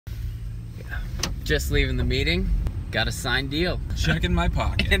Just leaving the meeting. Got a signed deal. Check in my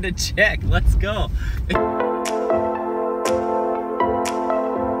pocket. And a check. Let's go.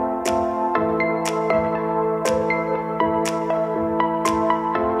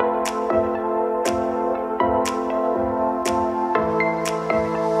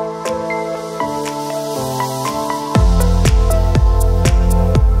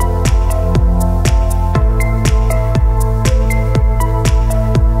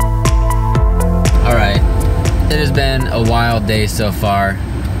 Been a wild day so far.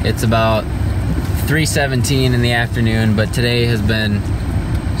 It's about 3:17 in the afternoon, but today has been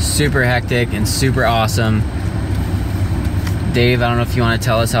super hectic and super awesome. Dave, I don't know if you want to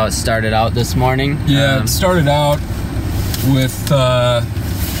tell us how it started out this morning. Yeah, it started out with a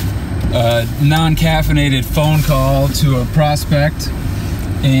non-caffeinated phone call to a prospect,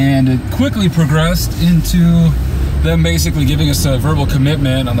 and it quickly progressed into them basically giving us a verbal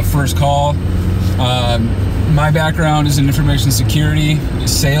commitment on the first call. My background is in information security,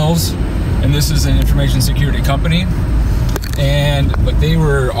 sales, and this is an information security company. But they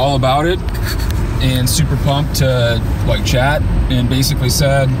were all about it and super pumped to like chat, and basically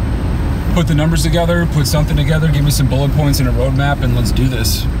said, put the numbers together, put something together, give me some bullet points and a roadmap, and let's do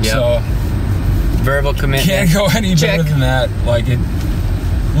this. Yep. So verbal commitment. Can't go any better than that. Like, it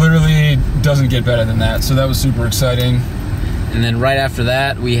literally doesn't get better than that. So that was super exciting. And then right after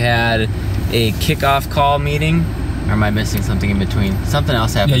that, we had a kickoff call meeting. Or am I missing something in between? Something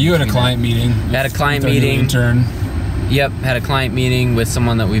else happened. Yeah, you had a client meeting. Had a client meeting. Intern. Yep, had a client meeting with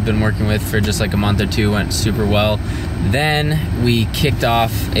someone that we've been working with for just like a month or two. Went super well. Then we kicked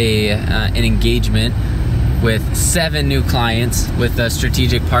off an engagement with 7 new clients with a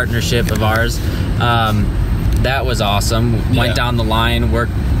strategic partnership of ours. That was awesome. Went down the line. We're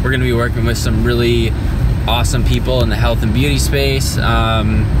going to be working with some really awesome people in the health and beauty space,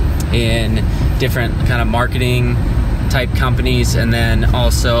 in different kind of marketing type companies, and then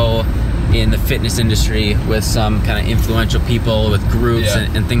also in the fitness industry with some kind of influential people with groups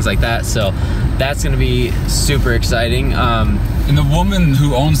and things like that. So that's going to be super exciting. And the woman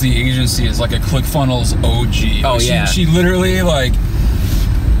who owns the agency is like a ClickFunnels OG. Oh, yeah. She literally like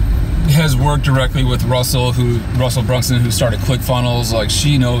has worked directly with Russell Brunson, who started ClickFunnels. Like,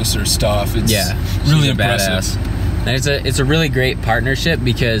 she knows her stuff. It's really impressive. Badass. And it's a really great partnership,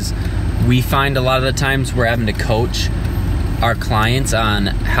 because we find a lot of the times we're having to coach our clients on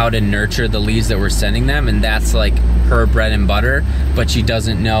how to nurture the leads that we're sending them, and that's like her bread and butter, but she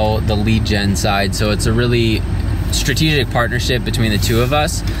doesn't know the lead gen side. So it's a really strategic partnership between the two of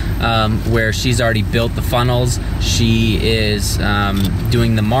us, where she's already built the funnels. She is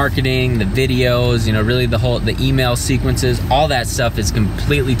doing the marketing, the videos, really the email sequences. All that stuff is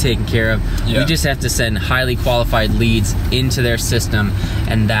completely taken care of. We just have to send highly qualified leads into their system,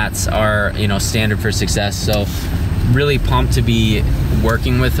 and that's our standard for success. So really pumped to be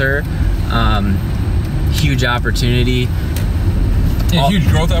working with her. Huge opportunity. Yeah, huge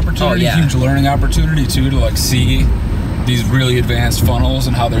growth opportunity, huge learning opportunity too, to like see these really advanced funnels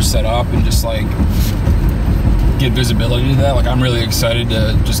and how they're set up, and just like get visibility to that. Like, I'm really excited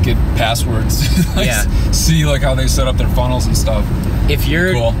to just get passwords, see like how they set up their funnels and stuff. If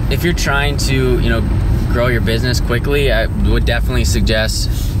you're trying to grow your business quickly, I would definitely suggest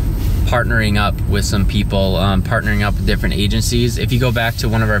partnering up with some people, partnering up with different agencies. If you go back to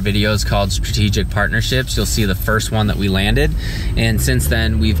one of our videos called Strategic Partnerships, you'll see the first one that we landed. And since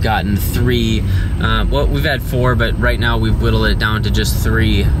then, we've gotten 3, well, we've had 4, but right now we've whittled it down to just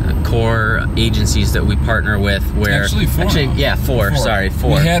 3 core agencies that we partner with. Where Actually, 4. 4. Sorry, 4.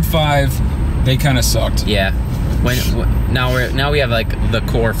 We had 5. They kind of sucked. Yeah. Now we have like the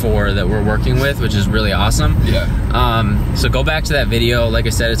core 4 that we're working with, which is really awesome. So go back to that video. Like I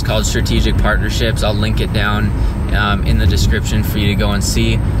said, it's called Strategic Partnerships. I'll link it down in the description for you to go and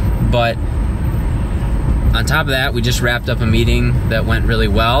see. But on top of that, we just wrapped up a meeting that went really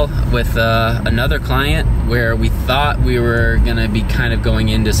well with another client, where we thought we were gonna be kind of going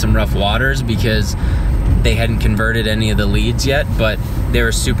into some rough waters because they hadn't converted any of the leads yet, but they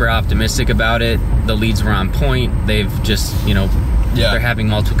were super optimistic about it. The leads were on point. They've just, they're having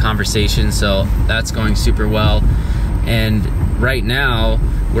multiple conversations, so that's going super well. And right now,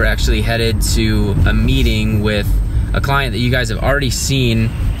 we're actually headed to a meeting with a client that you guys have already seen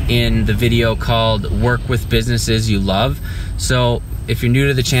in the video called Work with Businesses You Love. So if you're new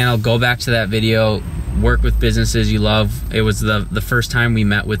to the channel, go back to that video, Work with Businesses You Love. It was the first time we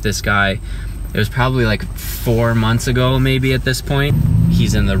met with this guy. It was probably like 4 months ago, maybe at this point.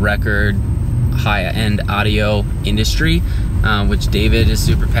 He's in the record high-end audio industry, which David is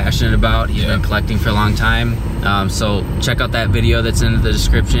super passionate about. He's been collecting for a long time. So check out that video that's in the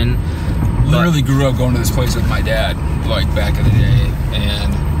description. literally grew up going to this place with my dad, like back in the day,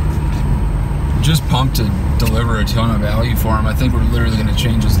 and just pumped to deliver a ton of value for him. I think we're literally going to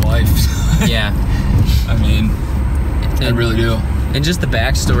change his life. Yeah. I mean, I really do. And just the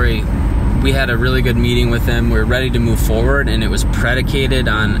backstory, we had a really good meeting with him. We were ready to move forward, and it was predicated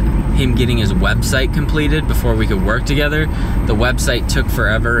on him getting his website completed before we could work together. The website took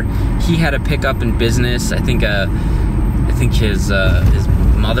forever. He had a pickup in business. I think his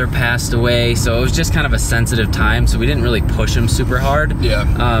mother passed away, so it was just kind of a sensitive time, so we didn't really push him super hard.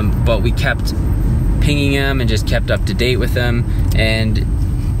 Yeah. But we kept pinging him and just kept up to date with him,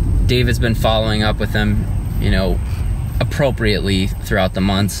 and David's been following up with him, you know, appropriately throughout the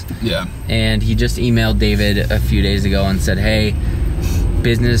months. Yeah. And he just emailed David a few days ago and said, hey,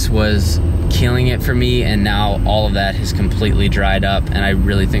 business was killing it for me, and now all of that has completely dried up, and I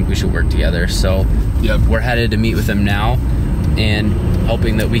really think we should work together. So we're headed to meet with him now, and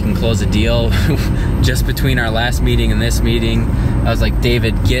hoping that we can close a deal. Just between our last meeting and this meeting, I was like,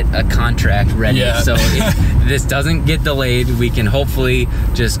 David, get a contract ready. Yeah. So if this doesn't get delayed, we can hopefully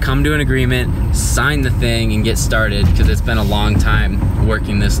just come to an agreement, sign the thing, and get started, because it's been a long time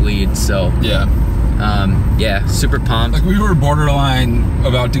working this lead. So yeah, super pumped. Like, we were borderline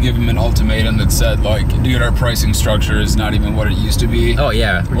about to give him an ultimatum that said, like, dude, our pricing structure is not even what it used to be. Oh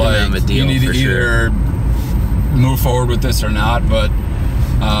yeah, we're giving him a deal. You need to either move forward with this or not. But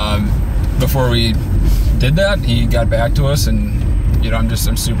before we did that, he got back to us, and you know, I'm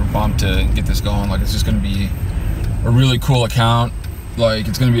super pumped to get this going. Like, it's just going to be a really cool account. Like,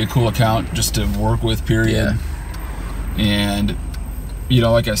 it's going to be a cool account just to work with, period. Yeah. And you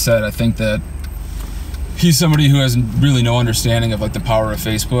know, like I said, I think that he's somebody who has really no understanding of like the power of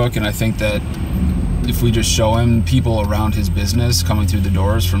Facebook, and I think that if we just show him people around his business coming through the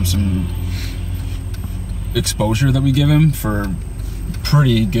doors from some exposure that we give him for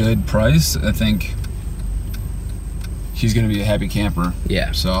pretty good price, I think he's going to be a happy camper.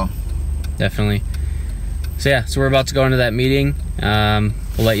 Yeah. So definitely. So yeah, so we're about to go into that meeting.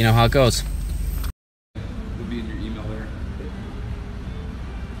 We'll let you know how it goes. It'll be in your email there.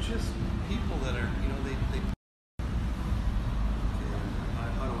 Just people that are, you know, they okay,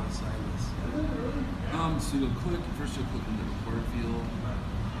 how do I sign this? So you'll click, first you'll click in the record field.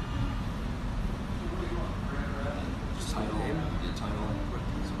 Title, your title.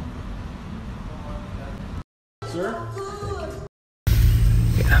 Sir?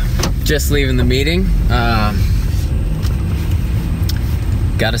 Yeah. Just leaving the meeting.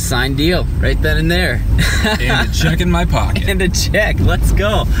 Got a signed deal right then and there. And a check in my pocket. And a check. Let's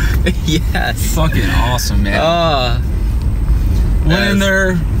go. Yes. Fucking awesome, man. Went in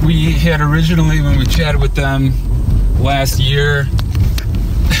there. We had originally, when we chatted with them last year,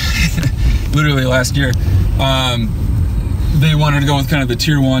 literally last year, they wanted to go with kind of the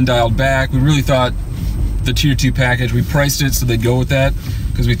tier 1 dialed back. We really thought the tier 2 package, we priced it so they'd go with that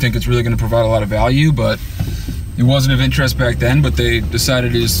because we think it's really going to provide a lot of value, but it wasn't of interest back then. But they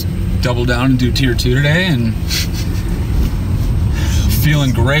decided to just double down and do tier 2 today, and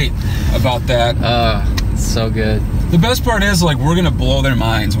feeling great about that. It's so good. The best part is, like, we're gonna blow their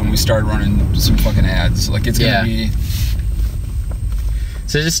minds when we start running some fucking ads. Like, it's gonna be.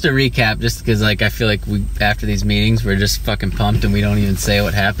 So just to recap, just because, like, I feel like we, after these meetings, we're just fucking pumped and we don't even say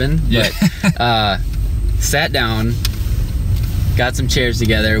what happened. Yeah. But sat down, got some chairs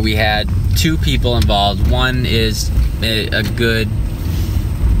together. We had 2 people involved. One is a good,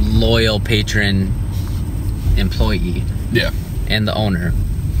 loyal patron employee. Yeah. And the owner.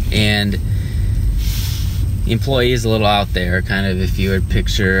 And the employee is a little out there, kind of, if you would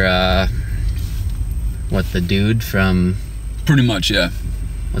picture what, the dude from, pretty much, yeah,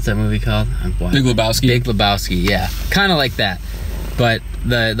 what's that movie called? Big Lebowski. Big Lebowski, yeah, kind of like that. But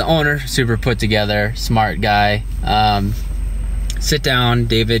the owner, super put together, smart guy. Sit down,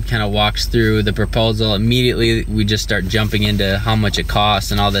 David kind of walks through the proposal. Immediately we just start jumping into how much it costs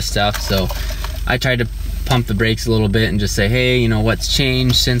and all this stuff. So I tried to pump the brakes a little bit and just say, hey, you know, what's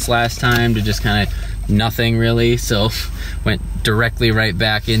changed since last time, to just kind of nothing really. So went directly right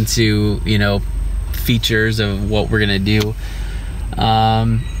back into, you know, features of what we're gonna do.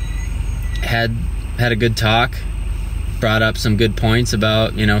 Had a good talk, brought up some good points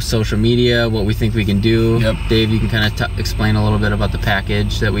about, you know, social media, what we think we can do. Yep. Dave, you can kind of explain a little bit about the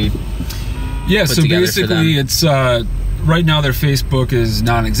package that we put so basically it's right now their Facebook is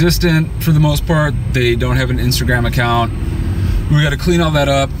non-existent for the most part. They don't have an Instagram account. We got to clean all that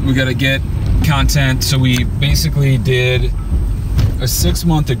up. We got to get content. So we basically did a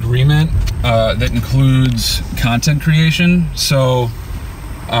 6-month agreement that includes content creation. So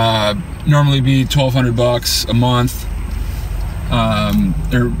normally be $1,200 a month.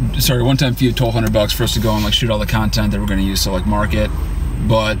 one-time fee of $1,200 for us to go and like shoot all the content that we're going to use to like market.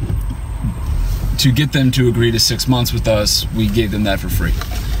 But to get them to agree to 6 months with us, we gave them that for free.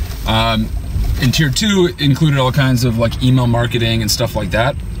 And tier 2 included all kinds of like email marketing and stuff like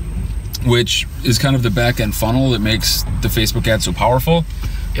that, which is kind of the back end funnel that makes the Facebook ad so powerful.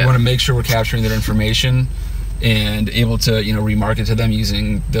 We want to make sure we're capturing their information and able to, you know, remarket to them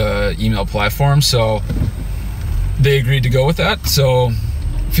using the email platform. So they agreed to go with that. So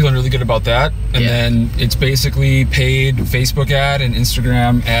feeling really good about that. And then it's basically paid Facebook ad and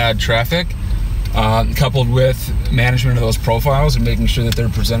Instagram ad traffic, coupled with management of those profiles and making sure that they're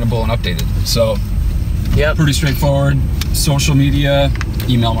presentable and updated. So pretty straightforward. Social media,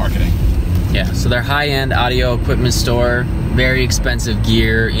 email marketing. Yeah, so they're high-end audio equipment store, very expensive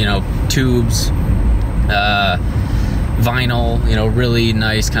gear, you know, tubes, vinyl, you know, really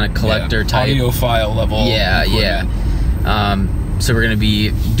nice kind of collector type. Audiophile level. So we're gonna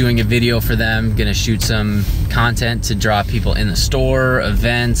be doing a video for them, gonna shoot some content to draw people in the store,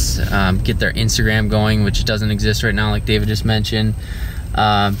 events, get their Instagram going, which doesn't exist right now, like David just mentioned.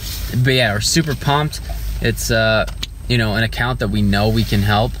 But yeah, we're super pumped. It's you know, an account that we know we can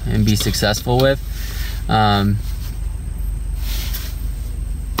help and be successful with. I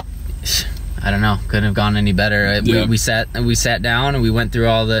don't know, couldn't have gone any better. We sat down and we went through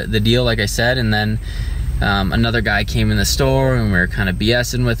all the deal, like I said, and then another guy came in the store and we were kind of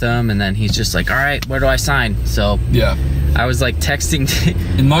BSing with him, and then he's just like, all right, where do I sign? So I was like texting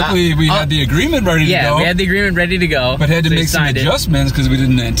and luckily we had the agreement ready to go. Yeah, we had the agreement ready to go, but had to make some adjustments because we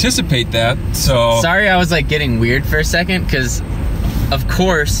didn't anticipate that. So sorry, I was like getting weird for a second, because of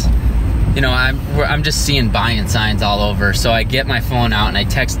course, you know, I'm just seeing buying signs all over. So I get my phone out and I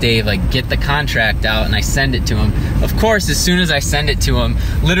text Dave, like, get the contract out, and I send it to him. Of course, as soon as I send it to him,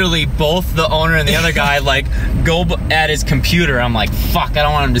 literally both the owner and the other guy like go at his computer. I'm like, fuck, I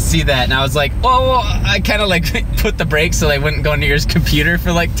don't want him to see that. And I was like, oh, I kind of like put the brakes so they wouldn't go near his computer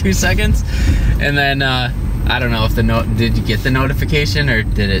for like 2 seconds. And then I don't know if did you get the notification, or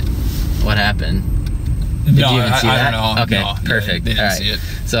did it, what happened? Did you even see that? I don't know. Okay, no, perfect. They didn't see it.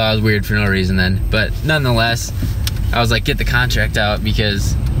 So I was weird for no reason then. But nonetheless, I was like, get the contract out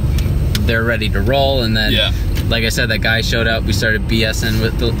because they're ready to roll. And then, like I said, that guy showed up. We started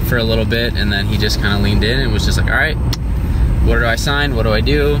BSing for a little bit, and then he just kind of leaned in and was just like, all right, what do I sign? What do I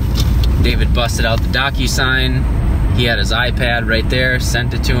do? David busted out the DocuSign. He had his iPad right there,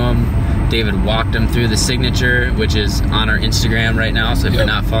 sent it to him. David walked him through the signature, which is on our Instagram right now. So if you're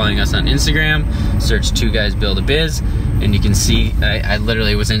not following us on Instagram, search 2 Guys Build a Biz, and you can see I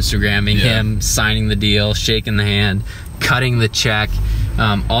literally was Instagramming him, signing the deal, shaking the hand, cutting the check.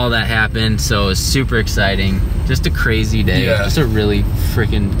 All that happened, so it was super exciting. Just a crazy day. Just a really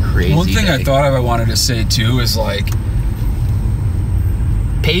freaking crazy day. One thing I thought I wanted to say too is like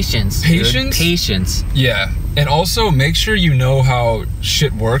patience. Patience? Patience. Yeah. And also make sure you know how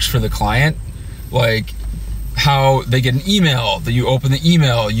shit works for the client. Like how they get an email, that you open the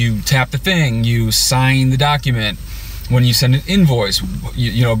email, you tap the thing, you sign the document. When you send an invoice,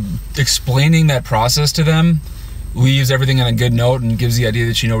 you know, explaining that process to them leaves everything on a good note and gives the idea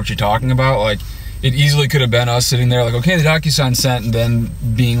that you know what you're talking about. Like, it easily could have been us sitting there like, okay, the DocuSign sent, and then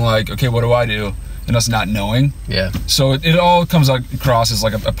being like, okay, what do I do? And us not knowing. So it all comes across as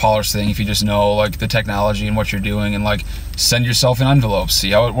like a polished thing if you just know like the technology and what you're doing, and like send yourself an envelope,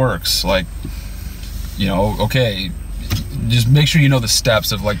 see how it works. Like, you know, okay, just make sure you know the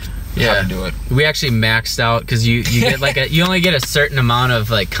steps of like how to do it. We actually maxed out, because you get like you only get a certain amount of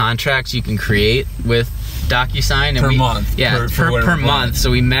like contracts you can create with DocuSign per month. Per month.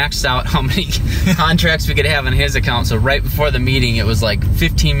 So we maxed out how many contracts we could have on his account. So right before the meeting, it was like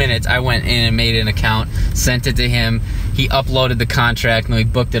 15 minutes. I went in and made an account, sent it to him. He uploaded the contract, and we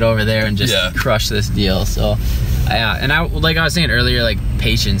booked it over there and just crushed this deal. So and I, like I was saying earlier, like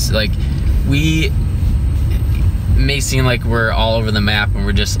patience. Like, we may seem like we're all over the map and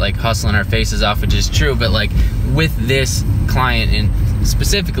we're just like hustling our faces off, which is true, but like with this client and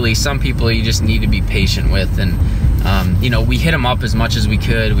specifically, some people you just need to be patient with. And you know, we hit them up as much as we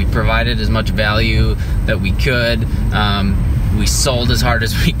could. We provided as much value that we could. We sold as hard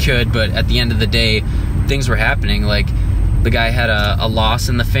as we could, but at the end of the day, things were happening. Like, the guy had a loss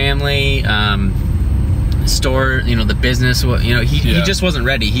in the family. Store, you know, the business, you know, he just wasn't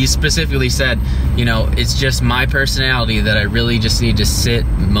ready. He specifically said, you know, it's just my personality that I really just need to sit,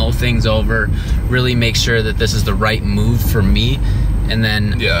 mull things over, really make sure that this is the right move for me. and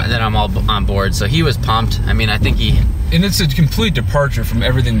then I'm all on board. So he was pumped. I mean, I think and it's a complete departure from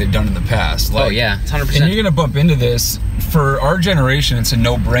everything they've done in the past. Like, oh yeah, it's 100%. And you're gonna bump into this. For our generation, it's a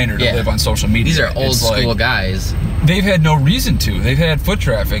no-brainer to live on social media. These are old school guys. They've had no reason to. They've had foot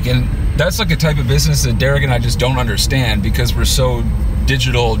traffic, and that's like a type of business that Derek and I just don't understand because we're so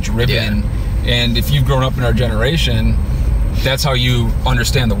digital driven. And if you've grown up in our generation, that's how you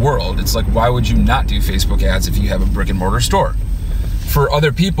understand the world. It's like, why would you not do Facebook ads if you have a brick and mortar store? For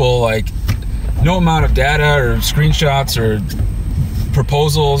other people, like, no amount of data or screenshots or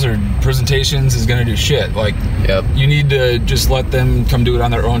proposals or presentations is gonna do shit. Like, you need to just let them come do it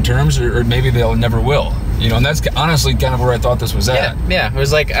on their own terms, or maybe they'll never will. You know, and that's honestly kind of where I thought this was at. Yeah. It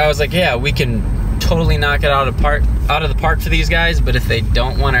was like, I was like, yeah, we can totally knock it out of the park for these guys, but if they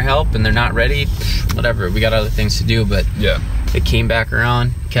don't want our help and they're not ready, whatever, we got other things to do. But it came back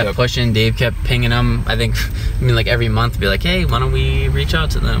around, kept pushing. Dave kept pinging them. I mean, like every month, be like, hey, why don't we reach out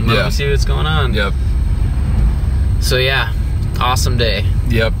to them? Why don't we see what's going on? So yeah, awesome day.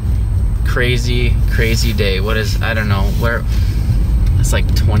 Crazy day. What is, I don't know, where it's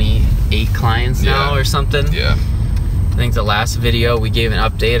like 28 clients now or something. I think the last video we gave an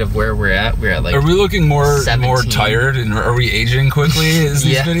update of where we're at. We're at like, are we looking more 17. tired, and are we aging quickly as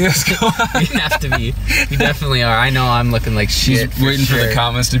these videos go on? We have to be. We definitely are. I know I'm looking like shit. He's waiting for the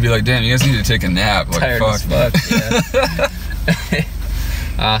comments to be like, damn, you guys need to take a nap. Like, tired as fuck.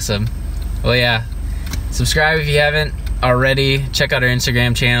 Awesome. Well, yeah, subscribe if you haven't already. Check out our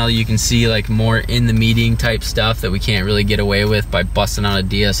Instagram channel. You can see like more in the meeting type stuff that we can't really get away with by busting out a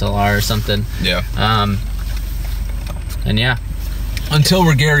DSLR or something. And until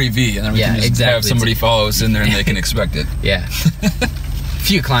we're Gary V, and then we can just have somebody follow us in there and they can expect it. A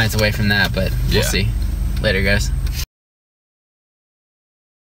few clients away from that, but we'll see. Later, guys.